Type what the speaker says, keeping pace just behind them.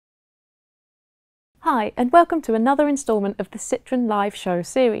Hi, and welcome to another instalment of the Citroen Live Show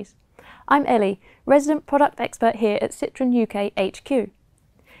series. I'm Ellie, resident product expert here at Citroen UK HQ.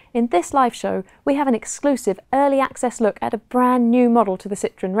 In this live show, we have an exclusive early access look at a brand new model to the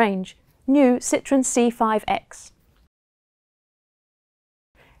Citroen range, new Citroen C5 X.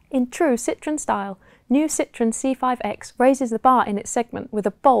 In true Citroen style, new Citroen C5 X raises the bar in its segment with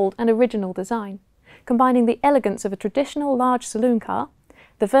a bold and original design, combining the elegance of a traditional large saloon car,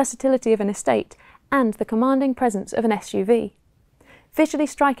 the versatility of an estate, and the commanding presence of an SUV. Visually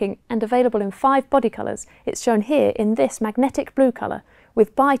striking and available in 5 body colours, it's shown here in this magnetic blue colour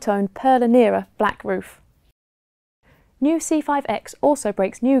with bi-tone Perla black roof. New C5X also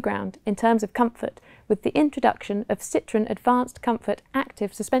breaks new ground in terms of comfort with the introduction of Citroen Advanced Comfort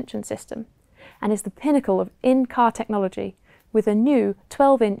Active Suspension System, and is the pinnacle of in-car technology with a new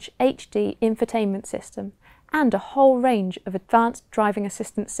 12-inch HD infotainment system and a whole range of advanced driving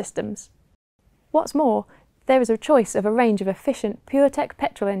assistance systems. What's more, there is a choice of a range of efficient PureTech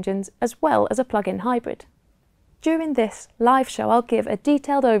petrol engines as well as a plug-in hybrid. During this live show, I'll give a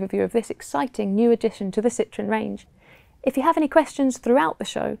detailed overview of this exciting new addition to the Citroen range. If you have any questions throughout the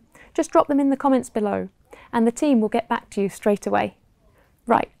show, just drop them in the comments below, and the team will get back to you straight away.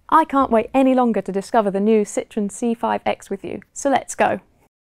 Right, I can't wait any longer to discover the new Citroen C5 X with you, so let's go.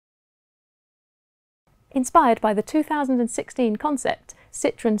 Inspired by the 2016 concept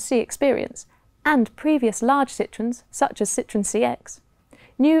Citroen C Experience, and previous large Citroens such as Citroen CX,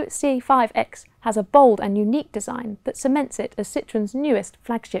 new C5X has a bold and unique design that cements it as Citroen's newest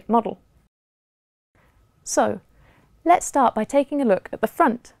flagship model. So, let's start by taking a look at the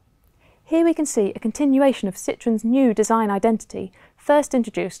front. Here we can see a continuation of Citroen's new design identity, first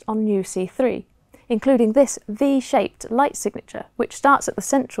introduced on new C3, including this V-shaped light signature which starts at the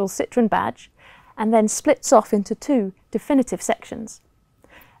central Citroen badge and then splits off into 2 definitive sections.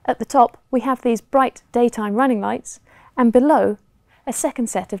 At the top, we have these bright daytime running lights, and below, a second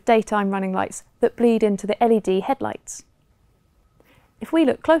set of daytime running lights that bleed into the LED headlights. If we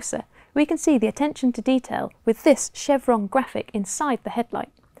look closer, we can see the attention to detail with this chevron graphic inside the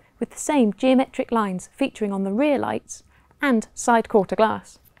headlight, with the same geometric lines featuring on the rear lights and side quarter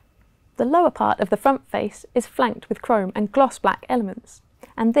glass. The lower part of the front face is flanked with chrome and gloss black elements,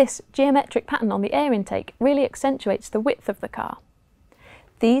 and this geometric pattern on the air intake really accentuates the width of the car.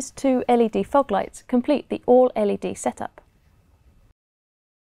 These 2 LED fog lights complete the all-LED setup.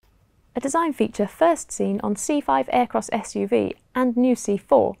 A design feature first seen on C5 Aircross SUV and new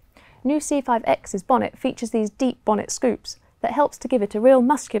C4, new C5X's bonnet features these deep bonnet scoops that helps to give it a real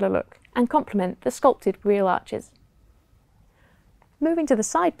muscular look and complement the sculpted grille arches. Moving to the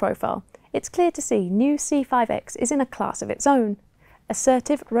side profile, it's clear to see new C5X is in a class of its own.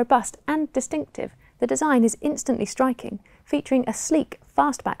 Assertive, robust and distinctive, the design is instantly striking, featuring a sleek,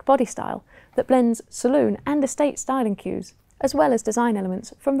 fastback body style that blends saloon and estate styling cues, as well as design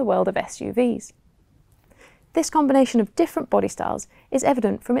elements from the world of SUVs. This combination of different body styles is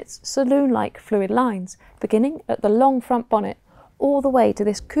evident from its saloon-like fluid lines, beginning at the long front bonnet all the way to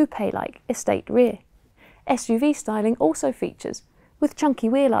this coupe-like estate rear. SUV styling also features, with chunky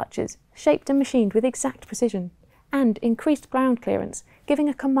wheel arches, shaped and machined with exact precision, and increased ground clearance, giving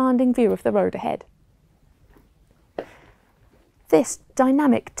a commanding view of the road ahead. This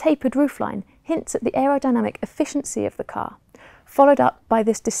dynamic tapered roofline hints at the aerodynamic efficiency of the car, followed up by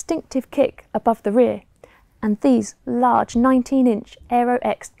this distinctive kick above the rear, and these large 19-inch Aero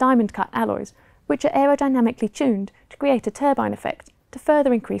X diamond cut alloys, which are aerodynamically tuned to create a turbine effect to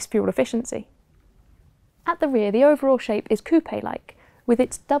further increase fuel efficiency. At the rear, the overall shape is coupe-like, with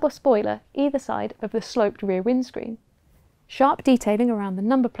its double spoiler either side of the sloped rear windscreen, sharp detailing around the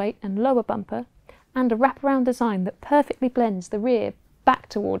number plate and lower bumper, and a wraparound design that perfectly blends the rear back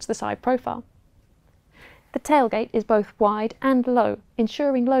towards the side profile. The tailgate is both wide and low,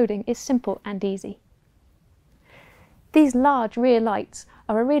 ensuring loading is simple and easy. These large rear lights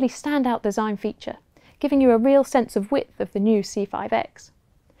are a really standout design feature, giving you a real sense of width of the new C5X,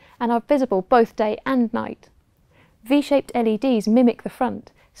 and are visible both day and night. V-shaped LEDs mimic the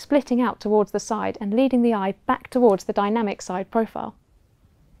front, splitting out towards the side and leading the eye back towards the dynamic side profile.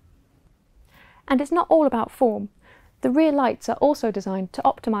 And it's not all about form. The rear lights are also designed to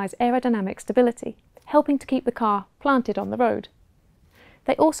optimise aerodynamic stability, helping to keep the car planted on the road.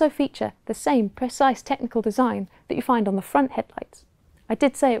 They also feature the same precise technical design that you find on the front headlights. I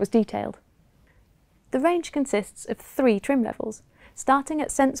did say it was detailed. The range consists of 3 trim levels, starting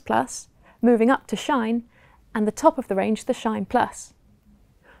at Sense Plus, moving up to Shine, and the top of the range the Shine Plus.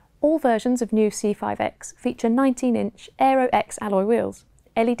 All versions of new C5X feature 19-inch Aero X alloy wheels,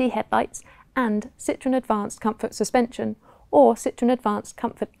 LED headlights and Citroen Advanced Comfort Suspension, or Citroen Advanced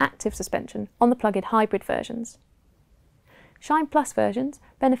Comfort Active suspension on the plug-in hybrid versions. Shine Plus versions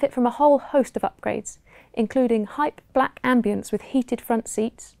benefit from a whole host of upgrades, including Hype Black ambience with heated front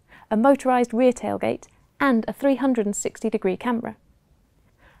seats, a motorised rear tailgate, and a 360-degree camera.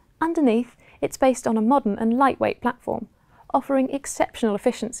 Underneath, it's based on a modern and lightweight platform, offering exceptional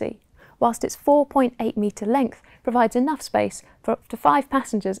efficiency, whilst its 4.8 metre length provides enough space for up to 5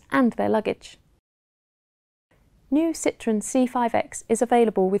 passengers and their luggage. New Citroen C5 X is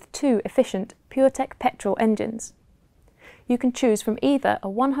available with 2 efficient PureTech petrol engines. You can choose from either a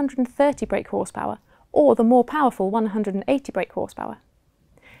 130 brake horsepower or the more powerful 180 brake horsepower.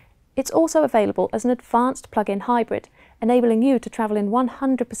 It's also available as an advanced plug-in hybrid, enabling you to travel in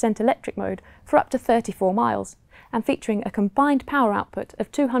 100% electric mode for up to 34 miles, and featuring a combined power output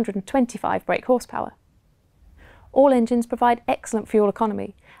of 225 brake horsepower. All engines provide excellent fuel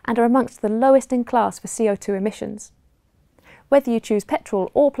economy and are amongst the lowest in class for CO2 emissions. Whether you choose petrol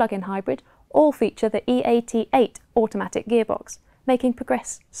or plug-in hybrid, all feature the E88 automatic gearbox, making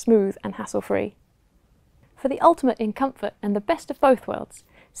progress smooth and hassle-free. For the ultimate in comfort and the best of both worlds,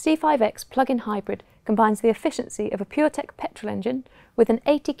 C5X plug-in hybrid combines the efficiency of a PureTech petrol engine with an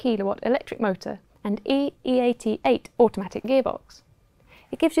 80 kilowatt electric motor and E88 automatic gearbox.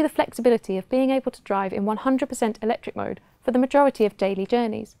 It gives you the flexibility of being able to drive in 100% electric mode for the majority of daily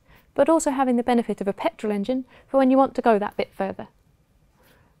journeys, but also having the benefit of a petrol engine for when you want to go that bit further.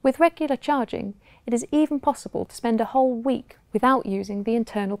 With regular charging, it is even possible to spend a whole week without using the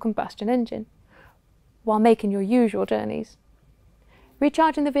internal combustion engine, while making your usual journeys.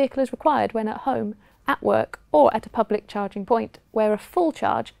 Recharging the vehicle is required when at home, at work, or at a public charging point, where a full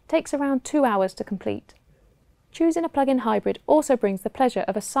charge takes around 2 hours to complete. Choosing a plug-in hybrid also brings the pleasure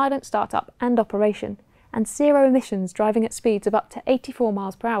of a silent start-up and operation, and zero emissions driving at speeds of up to 84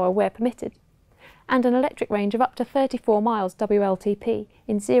 miles per hour where permitted, and an electric range of up to 34 miles WLTP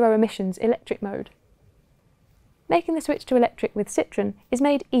in zero emissions electric mode. Making the switch to electric with Citroen is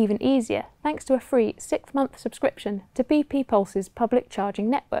made even easier thanks to a free 6-month subscription to BP Pulse's public charging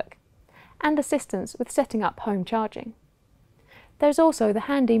network, and assistance with setting up home charging. There's also the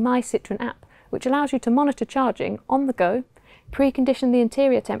handy My Citroen app, which allows you to monitor charging on the go, precondition the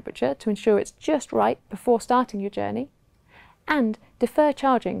interior temperature to ensure it's just right before starting your journey, and defer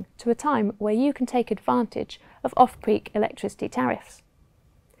charging to a time where you can take advantage of off-peak electricity tariffs.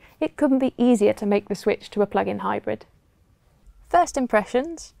 It couldn't be easier to make the switch to a plug-in hybrid. First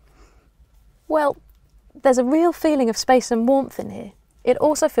impressions? Well, there's a real feeling of space and warmth in here. It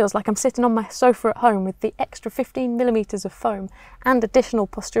also feels like I'm sitting on my sofa at home with the extra 15mm of foam and additional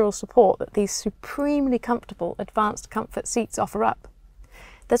postural support that these supremely comfortable advanced comfort seats offer up.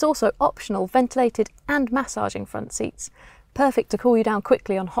 There's also optional ventilated and massaging front seats, perfect to cool you down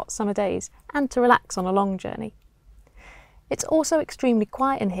quickly on hot summer days and to relax on a long journey. It's also extremely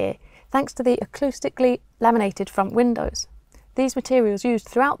quiet in here thanks to the acoustically laminated front windows. These materials used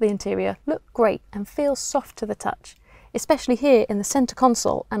throughout the interior look great and feel soft to the touch, especially here in the centre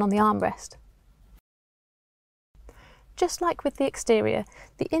console and on the armrest. Just like with the exterior,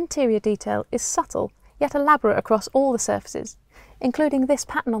 the interior detail is subtle yet elaborate across all the surfaces, including this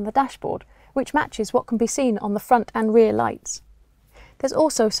pattern on the dashboard, which matches what can be seen on the front and rear lights. There's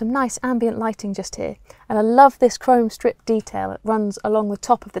also some nice ambient lighting just here, and I love this chrome strip detail that runs along the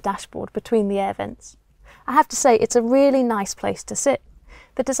top of the dashboard between the air vents. I have to say it's a really nice place to sit.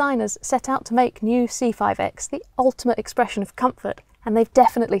 The designers set out to make new C5X the ultimate expression of comfort, and they've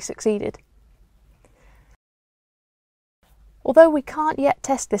definitely succeeded. Although we can't yet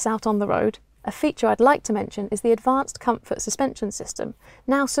test this out on the road, a feature I'd like to mention is the Advanced Comfort Suspension System,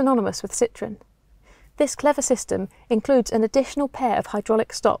 now synonymous with Citroen. This clever system includes an additional pair of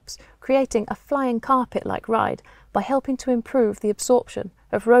hydraulic stops, creating a flying carpet-like ride by helping to improve the absorption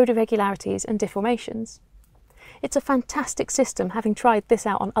of road irregularities and deformations. It's a fantastic system, having tried this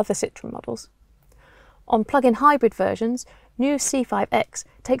out on other Citroen models. On plug-in hybrid versions, new C5X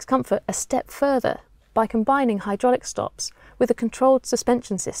takes comfort a step further by combining hydraulic stops with a controlled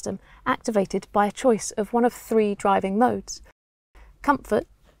suspension system activated by a choice of one of 3 driving modes: Comfort,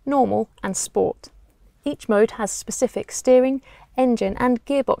 Normal and Sport. Each mode has specific steering, engine and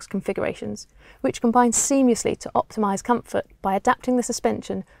gearbox configurations, which combine seamlessly to optimise comfort by adapting the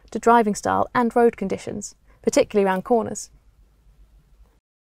suspension to driving style and road conditions, particularly around corners.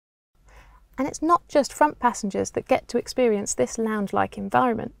 And it's not just front passengers that get to experience this lounge-like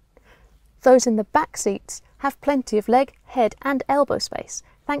environment. Those in the back seats have plenty of leg, head and elbow space,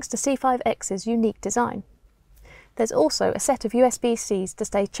 thanks to C5X's unique design. There's also a set of USB-Cs to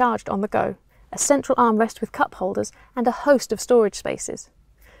stay charged on the go, a central armrest with cup holders and a host of storage spaces.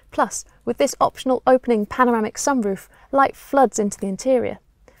 Plus, with this optional opening panoramic sunroof, light floods into the interior,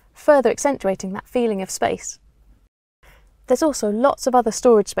 further accentuating that feeling of space. There's also lots of other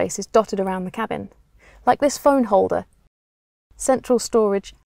storage spaces dotted around the cabin, like this phone holder, central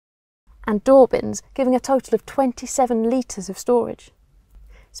storage, and door bins, giving a total of 27 litres of storage.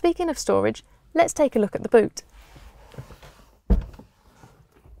 Speaking of storage, let's take a look at the boot.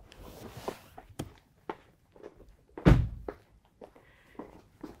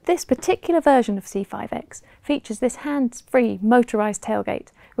 This particular version of C5X features this hands-free motorised tailgate,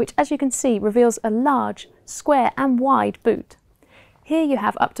 which, as you can see, reveals a large, square and wide boot. Here you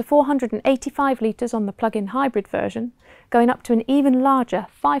have up to 485 litres on the plug-in hybrid version, going up to an even larger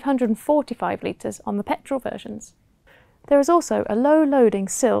 545 litres on the petrol versions. There is also a low-loading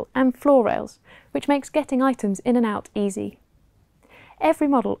sill and floor rails, which makes getting items in and out easy. Every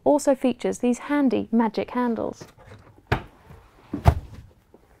model also features these handy magic handles,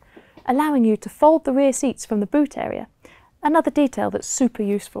 allowing you to fold the rear seats from the boot area, another detail that's super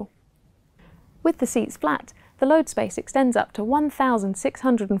useful. With the seats flat, the load space extends up to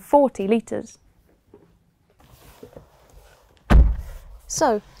 1,640 litres.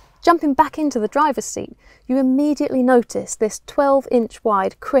 So, jumping back into the driver's seat, you immediately notice this 12-inch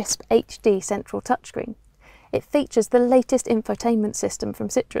wide crisp HD central touchscreen. It features the latest infotainment system from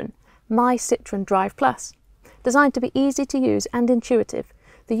Citroen, My Citroen Drive Plus. Designed to be easy to use and intuitive,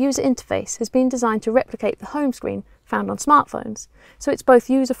 the user interface has been designed to replicate the home screen found on smartphones, so it's both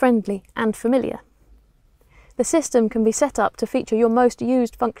user-friendly and familiar. The system can be set up to feature your most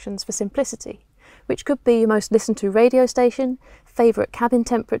used functions for simplicity, which could be your most listened to radio station, favourite cabin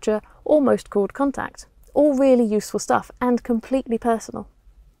temperature, or most called contact. All really useful stuff and completely personal.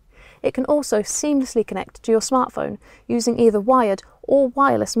 It can also seamlessly connect to your smartphone using either wired or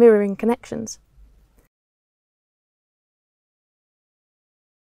wireless mirroring connections.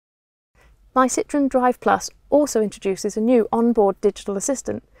 My Citroen Drive Plus also introduces a new onboard digital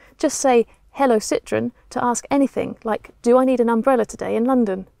assistant. Just say, "Hello Citroen," to ask anything like, "Do I need an umbrella today in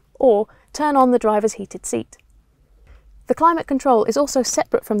London?" or "Turn on the driver's heated seat." The climate control is also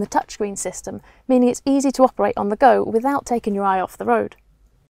separate from the touchscreen system, meaning it's easy to operate on the go without taking your eye off the road.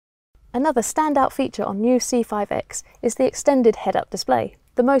 Another standout feature on new C5X is the extended head-up display,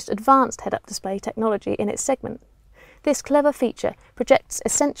 the most advanced head-up display technology in its segment. This clever feature projects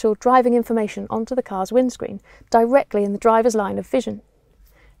essential driving information onto the car's windscreen, directly in the driver's line of vision.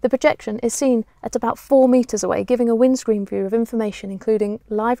 The projection is seen at about 4 metres away, giving a windscreen view of information including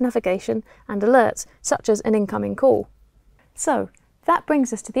live navigation and alerts, such as an incoming call. So, that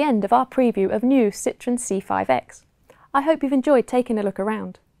brings us to the end of our preview of new Citroen C5X. I hope you've enjoyed taking a look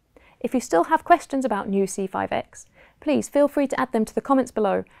around. If you still have questions about new C5X, please feel free to add them to the comments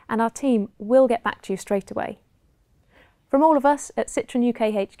below and our team will get back to you straight away. From all of us at Citroen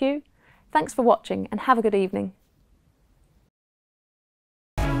UK HQ, thanks for watching and have a good evening.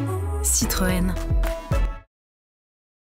 Citroën.